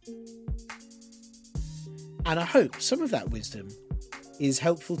 And I hope some of that wisdom is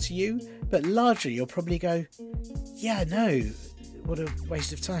helpful to you, but largely you'll probably go, yeah, no, what a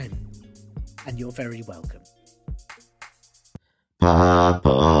waste of time. And you're very welcome.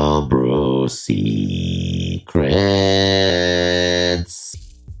 Papa Bro Secrets.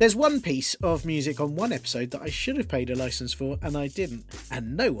 There's one piece of music on one episode that I should have paid a license for, and I didn't.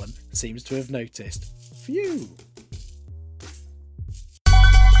 And no one seems to have noticed. Phew.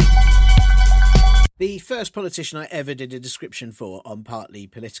 The first politician I ever did a description for on Partly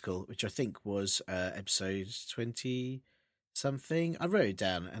Political, which I think was episode 20-something. I wrote it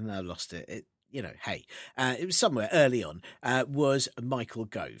down and I lost it. It was somewhere early on, was Michael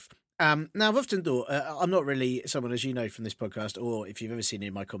Gove. Now, I've often thought, I'm not really someone, as you know from this podcast, or if you've ever seen it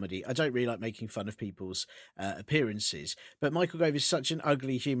in my comedy, I don't really like making fun of people's appearances. But Michael Gove is such an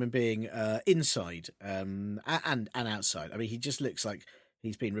ugly human being inside and outside. I mean, he just looks like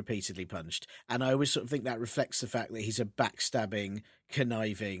he's been repeatedly punched. And I always sort of think that reflects the fact that he's a backstabbing,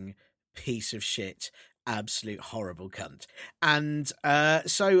 conniving piece of shit, absolute horrible cunt. And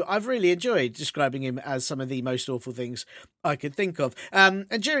so I've really enjoyed describing him as some of the most awful things I could think of. And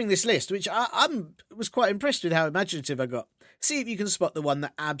during this list, which I was quite impressed with how imaginative I got, see if you can spot the one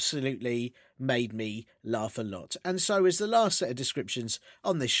that absolutely made me laugh a lot. And so is the last set of descriptions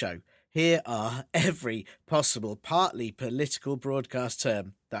on this show. Here are every possible partly political broadcast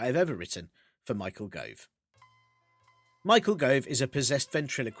term that I've ever written for Michael Gove. Michael Gove is a possessed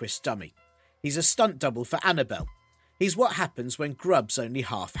ventriloquist dummy. He's a stunt double for Annabelle. He's what happens when grubs only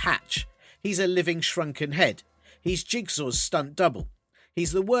half hatch. He's a living shrunken head. He's Jigsaw's stunt double.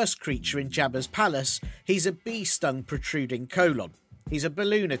 He's the worst creature in Jabba's palace. He's a bee-stung protruding colon. He's a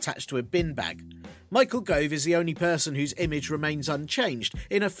balloon attached to a bin bag. Michael Gove is the only person whose image remains unchanged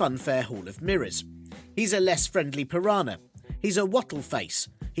in a funfair hall of mirrors. He's a less friendly piranha. He's a wattle face.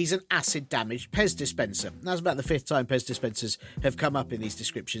 He's an acid-damaged Pez dispenser. That's about the 5th time Pez dispensers have come up in these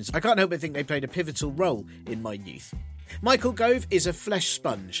descriptions. I can't help but think they played a pivotal role in my youth. Michael Gove is a flesh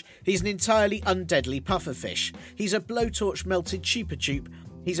sponge. He's an entirely undeadly pufferfish. He's a blowtorch melted chupa chup.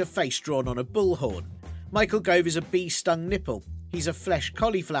 He's a face drawn on a bullhorn. Michael Gove is a bee-stung nipple. He's a flesh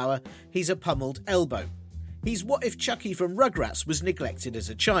cauliflower. He's a pummeled elbow. He's what if Chucky from Rugrats was neglected as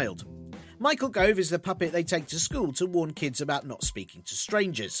a child. Michael Gove is the puppet they take to school to warn kids about not speaking to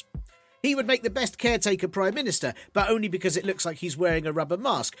strangers. He would make the best caretaker Prime Minister, but only because it looks like he's wearing a rubber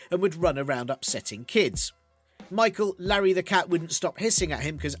mask and would run around upsetting kids. Michael, Larry the cat wouldn't stop hissing at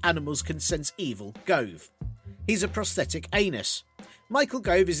him because animals can sense evil, Gove. He's a prosthetic anus. Michael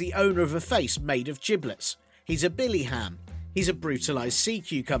Gove is the owner of a face made of giblets. He's a billy ham. He's a brutalised sea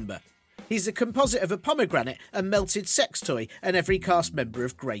cucumber. He's the composite of a pomegranate, a melted sex toy, and every cast member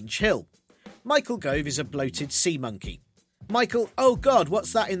of Grange Hill. Michael Gove is a bloated sea monkey. Michael, oh God,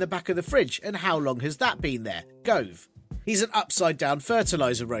 what's that in the back of the fridge, and how long has that been there? Gove. He's an upside-down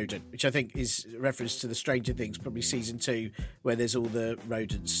fertiliser rodent, which I think is a reference to the Stranger Things, probably season 2, where there's all the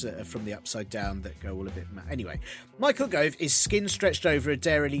rodents from the upside down that go all a bit mad. Anyway, Michael Gove is skin stretched over a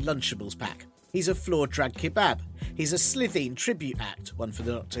Dairily Lunchables pack. He's a floor drag kebab. He's a Slitheen tribute act, one for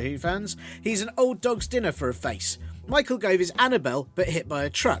the Doctor Who fans. He's an old dog's dinner for a face. Michael Gove is Annabelle, but hit by a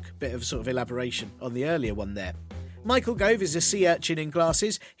truck. Bit of sort of elaboration on the earlier one there. Michael Gove is a sea urchin in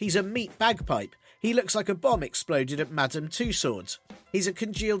glasses. He's a meat bagpipe. He looks like a bomb exploded at Madame Tussauds. He's a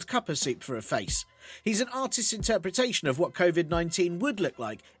congealed cup of soup for a face. He's an artist's interpretation of what COVID-19 would look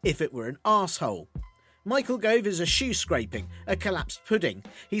like if it were an arsehole. Michael Gove is a shoe scraping, a collapsed pudding.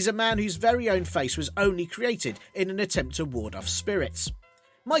 He's a man whose very own face was only created in an attempt to ward off spirits.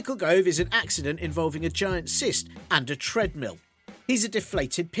 Michael Gove is an accident involving a giant cyst and a treadmill. He's a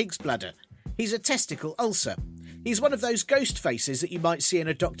deflated pig's bladder. He's a testicle ulcer. He's one of those ghost faces that you might see in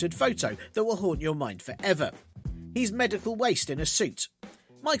a doctored photo that will haunt your mind forever. He's medical waste in a suit.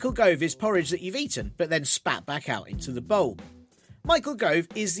 Michael Gove is porridge that you've eaten but then spat back out into the bowl. Michael Gove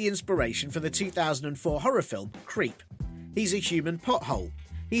is the inspiration for the 2004 horror film Creep. He's a human pothole.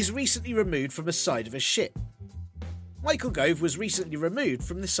 He's recently removed from the side of a ship. Michael Gove was recently removed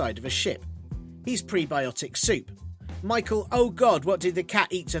from the side of a ship. He's prebiotic soup. Michael, oh God, what did the cat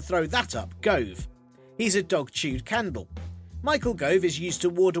eat to throw that up? Gove. He's a dog-chewed candle. Michael Gove is used to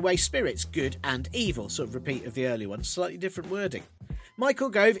ward away spirits, good and evil. Sort of repeat of the earlier one, slightly different wording. Michael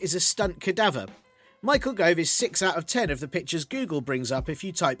Gove is a stunt cadaver. Michael Gove is 6 out of 10 of the pictures Google brings up if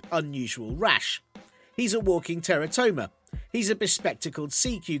you type unusual rash. He's a walking teratoma. He's a bespectacled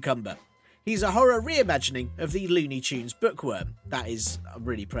sea cucumber. He's a horror reimagining of the Looney Tunes bookworm. I'm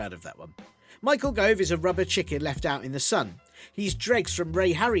really proud of that one. Michael Gove is a rubber chicken left out in the sun. He's dregs from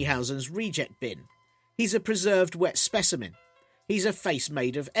Ray Harryhausen's reject bin. He's a preserved wet specimen. He's a face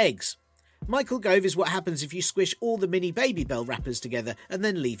made of eggs. Michael Gove is what happens if you squish all the mini Baby Bell wrappers together and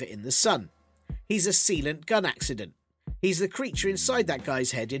then leave it in the sun. He's a sealant gun accident. He's the creature inside that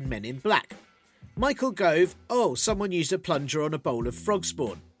guy's head in Men in Black. Michael Gove, oh, someone used a plunger on a bowl of frog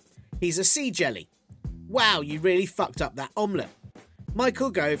spawn. He's a sea jelly. Wow, you really fucked up that omelette.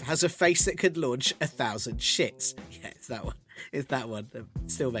 Michael Gove has a face that could launch 1,000 shits. Yeah, it's that one. It's that one. That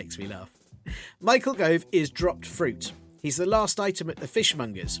still makes me laugh. Michael Gove is dropped fruit. He's the last item at the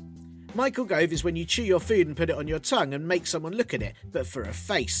fishmongers. Michael Gove is when you chew your food and put it on your tongue and make someone look at it, but for a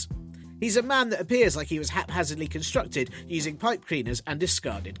face. He's a man that appears like he was haphazardly constructed using pipe cleaners and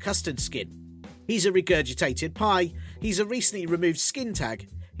discarded custard skin. He's a regurgitated pie. He's a recently removed skin tag.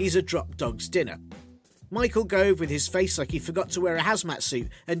 He's a drop dog's dinner. Michael Gove with his face like he forgot to wear a hazmat suit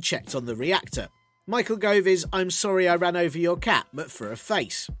and checked on the reactor. Michael Gove is I'm sorry I ran over your cat, but for a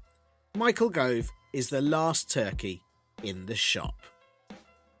face. Michael Gove is the last turkey in the shop.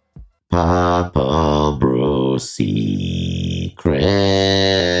 Papa Bro Secrets.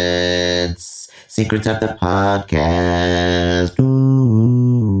 Secrets of the podcast.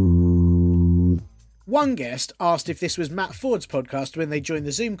 Ooh. One guest asked if this was Matt Ford's podcast when they joined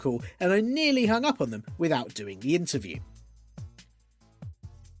the Zoom call, and I nearly hung up on them without doing the interview.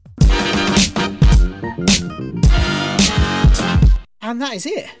 And that is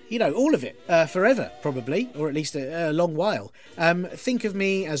it. You know, all of it. Forever, probably. Or at least a long while. Think of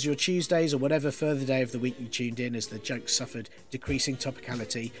me as your Tuesdays or whatever further day of the week you tuned in as the jokes suffered decreasing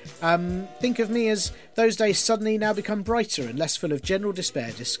topicality. Think of me as those days suddenly now become brighter and less full of general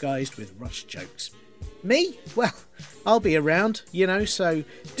despair disguised with rush jokes. Me? Well, I'll be around, you know, so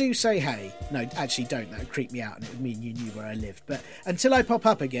do say hey. No, actually don't, that would creep me out and it would mean you knew where I lived. But until I pop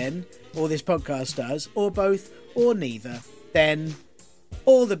up again, or this podcast does, or both, or neither, then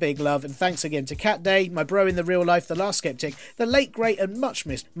all the big love and thanks again to Cat Day, my bro in the real life, the last skeptic, the late great and much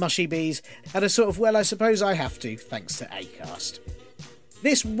missed Mushy Bees, and a sort of, well, I suppose I have to, thanks to Acast.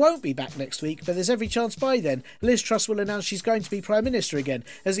 This won't be back next week, but there's every chance by then Liz Truss will announce she's going to be Prime Minister again,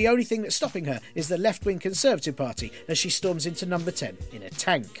 as the only thing that's stopping her is the left-wing Conservative Party as she storms into number 10 in a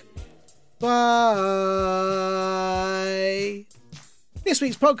tank. Bye! This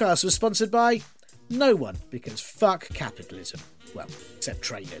week's podcast was sponsored by no one, because fuck capitalism. Well, except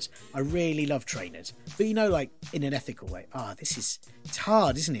trainers. I really love trainers. But you know, like, in an ethical way. It's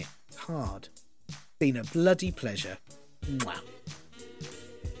hard, isn't it? Hard. Been a bloody pleasure. Mwah.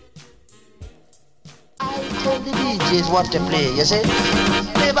 I tell the DJs what to play, you see?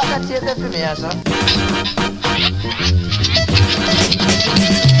 Play back that tape for me,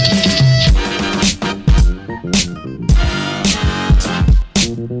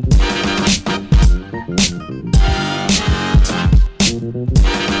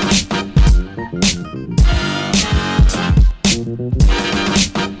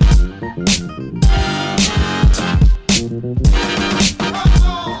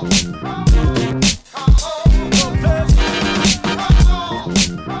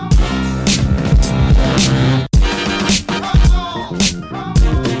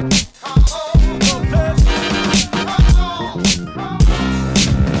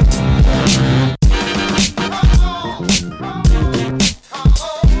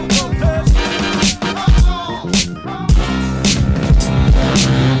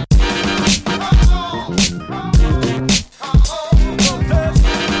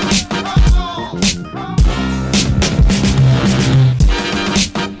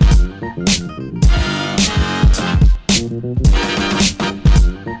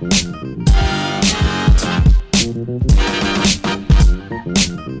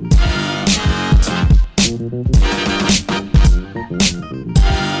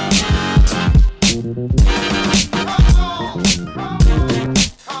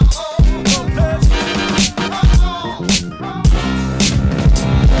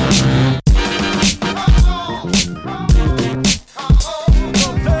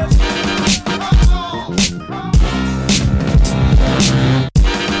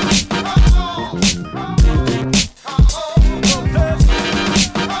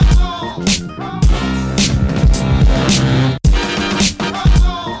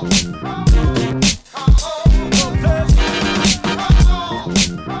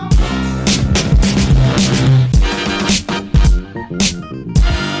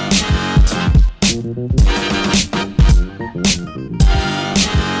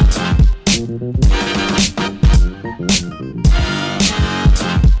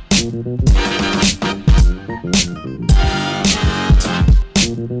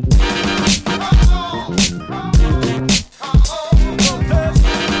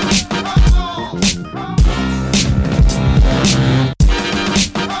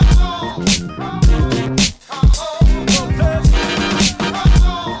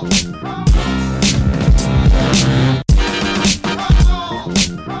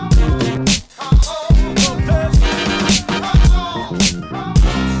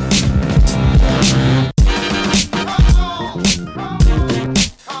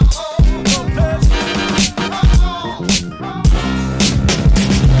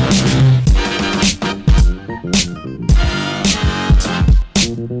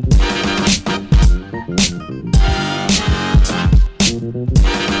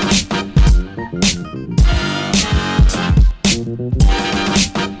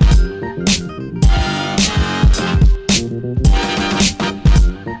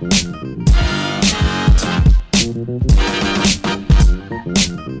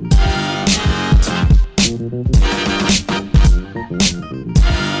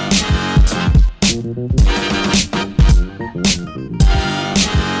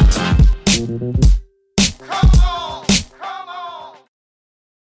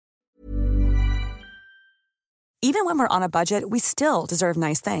 Even when we're on a budget, we still deserve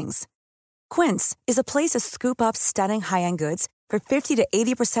nice things. Quince is a place to scoop up stunning high-end goods for 50 to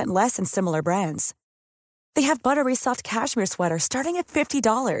 80% less than similar brands. They have buttery soft cashmere sweaters starting at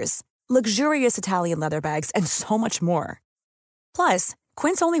 $50, luxurious Italian leather bags, and so much more. Plus,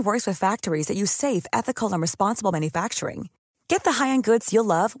 Quince only works with factories that use safe, ethical, and responsible manufacturing. Get the high-end goods you'll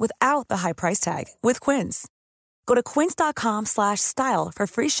love without the high price tag with Quince. Go to quince.com/style for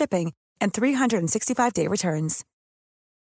free shipping and 365-day returns.